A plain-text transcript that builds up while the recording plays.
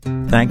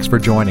Thanks for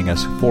joining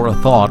us for a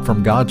thought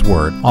from God's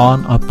Word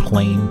on a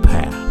plain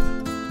path.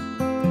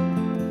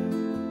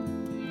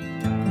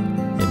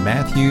 In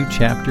Matthew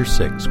chapter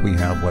 6, we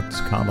have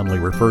what's commonly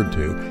referred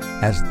to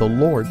as the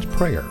Lord's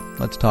Prayer.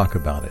 Let's talk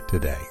about it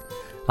today.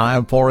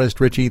 I'm Forrest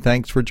Ritchey.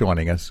 Thanks for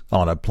joining us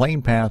on a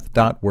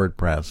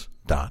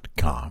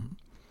plainpath.wordpress.com.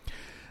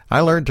 I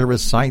learned to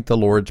recite the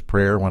Lord's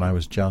Prayer when I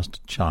was just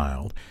a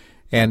child,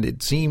 and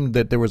it seemed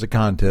that there was a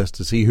contest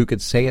to see who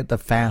could say it the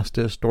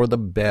fastest or the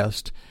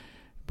best,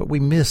 but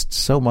we missed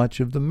so much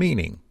of the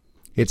meaning.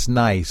 It's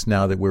nice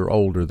now that we're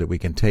older that we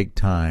can take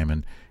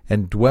time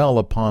and dwell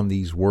upon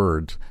these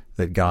words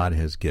that God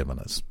has given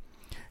us.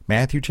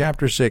 Matthew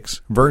chapter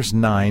 6, verse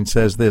 9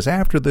 says this,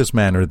 "After this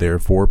manner,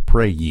 therefore,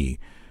 pray ye,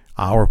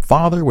 Our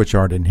Father which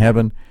art in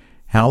heaven,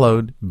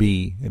 hallowed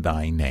be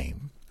thy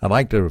name." I'd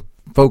like to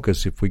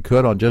focus, if we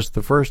could, on just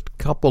the first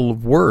couple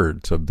of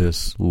words of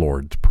this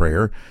Lord's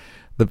Prayer.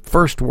 The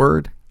first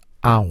word,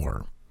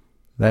 our.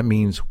 That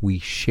means we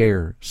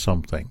share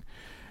something.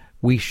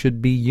 We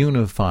should be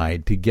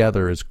unified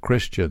together as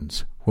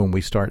Christians when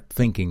we start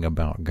thinking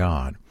about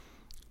God.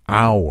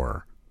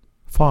 Our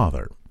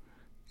Father.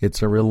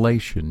 It's a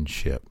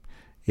relationship.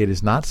 It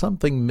is not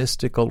something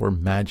mystical or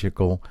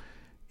magical.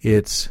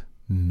 It's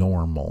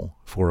normal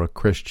for a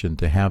Christian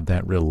to have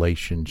that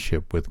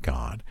relationship with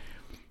God.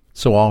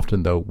 So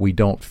often, though, we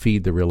don't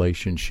feed the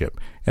relationship,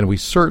 and we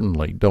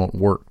certainly don't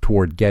work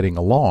toward getting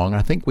along.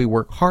 I think we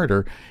work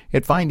harder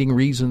at finding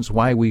reasons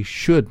why we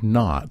should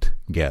not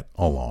get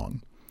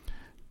along.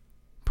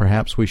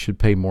 Perhaps we should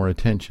pay more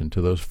attention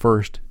to those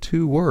first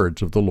two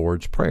words of the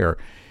Lord's Prayer.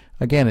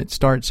 Again, it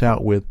starts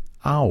out with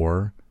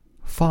Our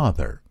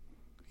Father,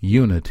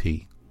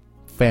 unity,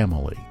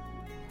 family,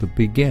 the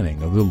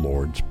beginning of the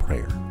Lord's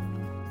Prayer.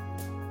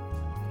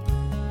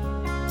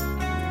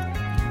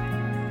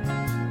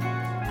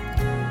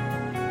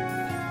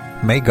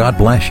 May God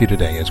bless you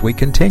today as we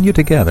continue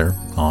together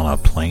on a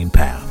plain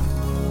path.